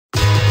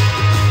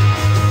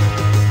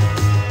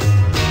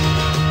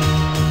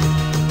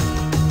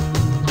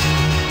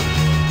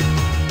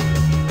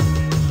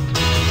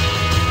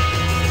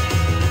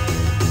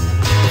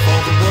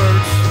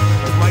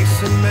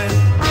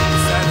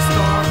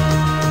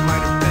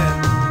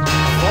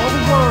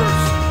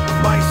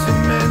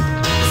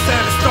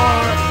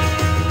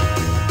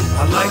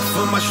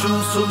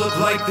shoes to look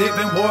like they've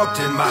been walked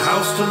in, my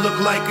house to look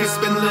like it's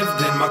been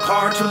lived in, my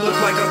car to look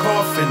like a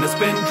coffin that's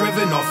been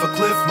driven off a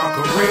cliff, my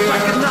career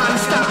like a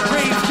non-stop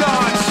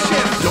graveyard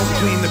shift. Don't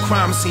clean the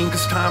crime scene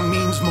cause time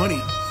means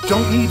money.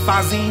 Don't need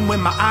Visine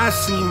when my eyes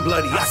seem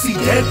bloody. I see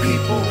dead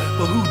people,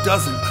 but who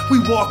doesn't? We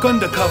walk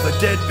undercover,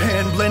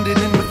 deadpan, blended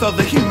in with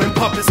other human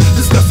puppets,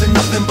 discussing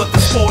nothing but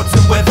the sports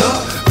and weather.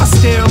 If I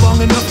stare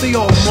long enough, they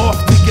all morph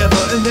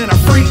together, and then I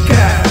freak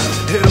out.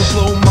 It'll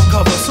blow my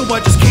cover, so I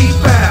just keep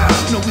out.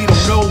 No, we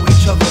don't know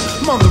each other.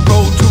 I'm on the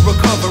road to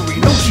recovery,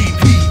 no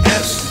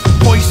GPS.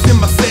 Hoisting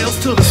my sails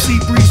till the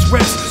sea breeze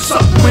rests.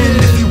 Suck wind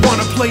if you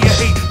wanna play a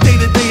hate. Day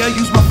to day I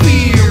use my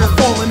fear of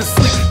falling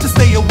asleep to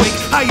stay awake.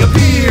 I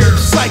appear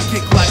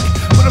psychic-like,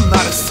 but I'm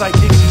not a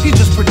psychic. You're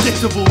just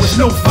predictable with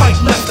no fight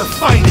left to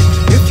fight it.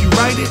 If you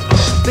write it,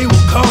 they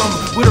will come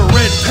with a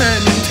red pen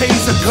and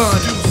taser gun.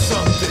 Do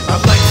something. I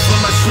like for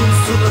my shoes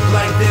to look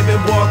like they've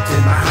been walked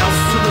in, my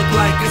house to look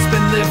like it's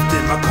been lived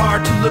in, my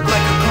car to look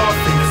like a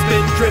coffin that's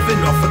been driven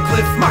off a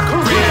cliff, my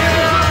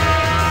career.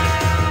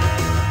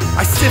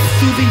 I sift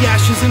through the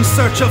ashes in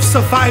search of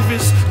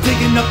survivors,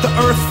 digging up the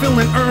earth,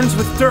 filling urns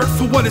with dirt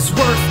for what it's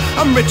worth.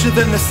 I'm richer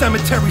than the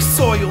cemetery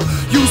soil.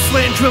 Use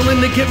land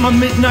drilling to get my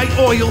midnight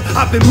oil.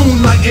 I've been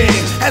moonlighting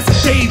as a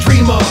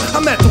daydreamer.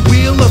 I'm at the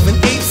wheel of an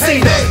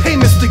eight-seater. Hey,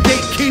 Mr.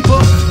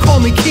 Gatekeeper, call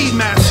me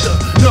Keymaster.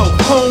 No,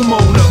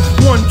 homeowner.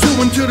 1,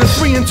 2, into the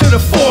 3, into the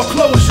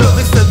foreclosure.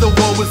 They said the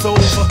war was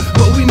over,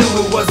 but we knew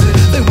it wasn't.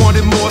 They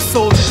wanted more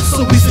soldiers,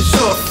 so we said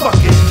sure, fuck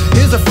it.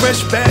 Here's a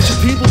fresh batch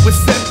of people with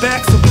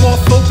setbacks, and poor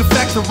folk, the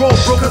fact the road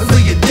broke us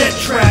leave your dead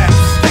tracks.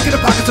 Picking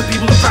the pockets of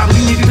people who probably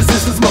needed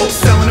assistance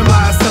most, selling them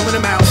lies, selling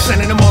them out,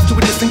 sending them off to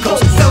a distant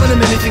coast, selling them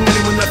anything,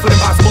 anyone left with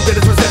impossible that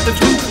is receptive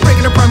to,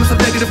 breaking a promise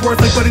of negative words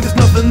like buddy, there's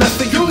nothing left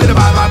for you. Better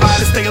buy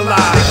to stay alive.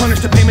 They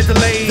punish the payment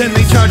delay, then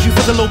they charge you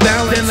for the low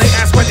balance, then they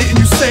ask why didn't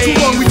you say. Too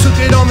long we took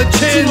it on the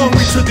chin, too long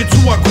we took it to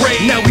our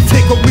grave. Now we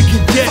take what we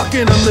can get,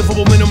 fucking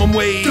unlivable minimum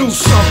wage. Do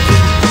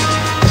something.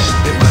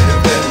 It might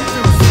have been.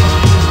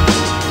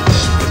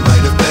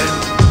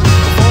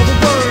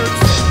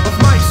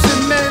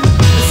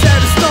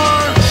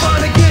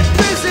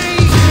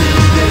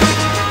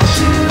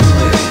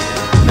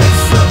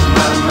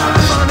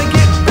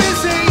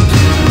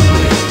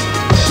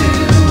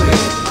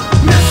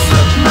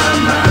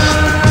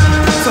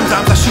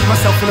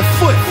 In the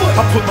foot,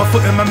 I put my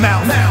foot in my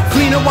mouth,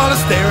 clean it while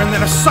it's there, and then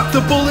I suck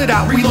the bullet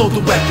out, reload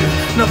the weapon.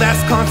 Now that's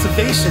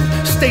conservation.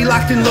 Stay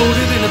locked and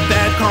loaded in a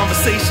bad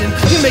conversation.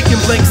 You're making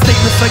blank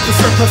statements like the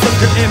surplus of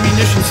your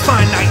ammunition's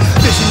finite.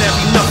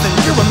 Visionary nothing,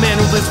 you're a man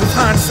who lives with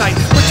hindsight.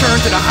 Return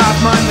to the hive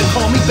mind, then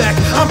call me back.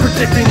 I'm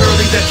predicting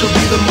early that you'll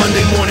be the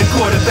Monday morning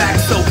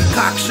quarterback. So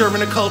cocksure in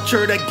a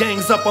culture that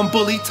gangs up on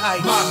bully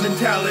types. Mob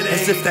mentality,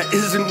 as if that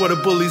isn't what a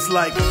bully's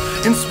like.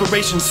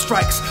 Inspiration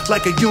strikes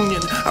like a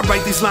union. I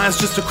write these lines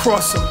just to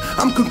cross them.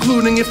 I'm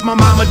concluding if my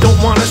mama don't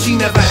want her, she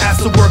never has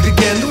to work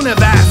again. Don't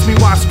ever ask me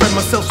why I spread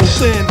myself so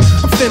thin.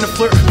 I'm finna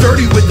flirt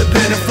dirty with the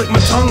pen and flick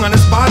my tongue on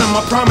his bottom. I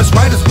promise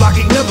writer's block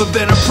ain't never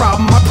been a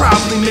problem. I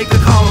probably make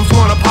the columns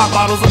wanna pop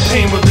bottles of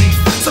pain relief.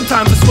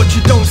 Sometimes it's what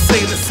you don't say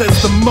that says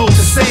the most,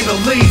 to say the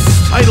least.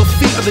 Idle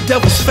feet of the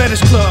Devil's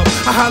Fetish Club,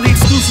 a highly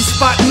exclusive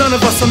spot none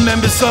of us are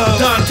members of.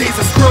 Dante's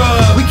a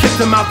scrub. We kicked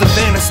him out the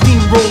van and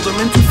steamrolled him.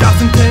 In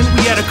 2010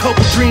 we had a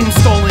couple dreams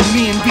stolen.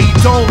 Me and B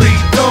don't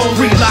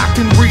relocked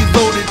and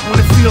reloaded. When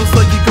it feels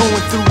like you're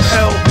going through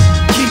hell,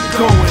 keep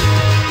going.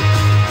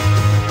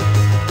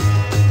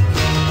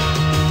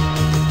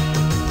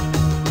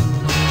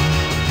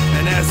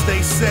 And as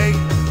they say,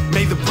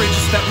 may the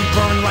bridges that we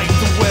burn light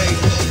the way.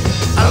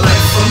 I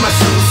like for my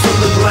shoes to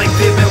look like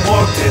they've been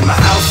walked in, my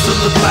house to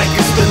look like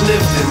it's been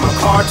lived in, my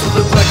car to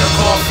look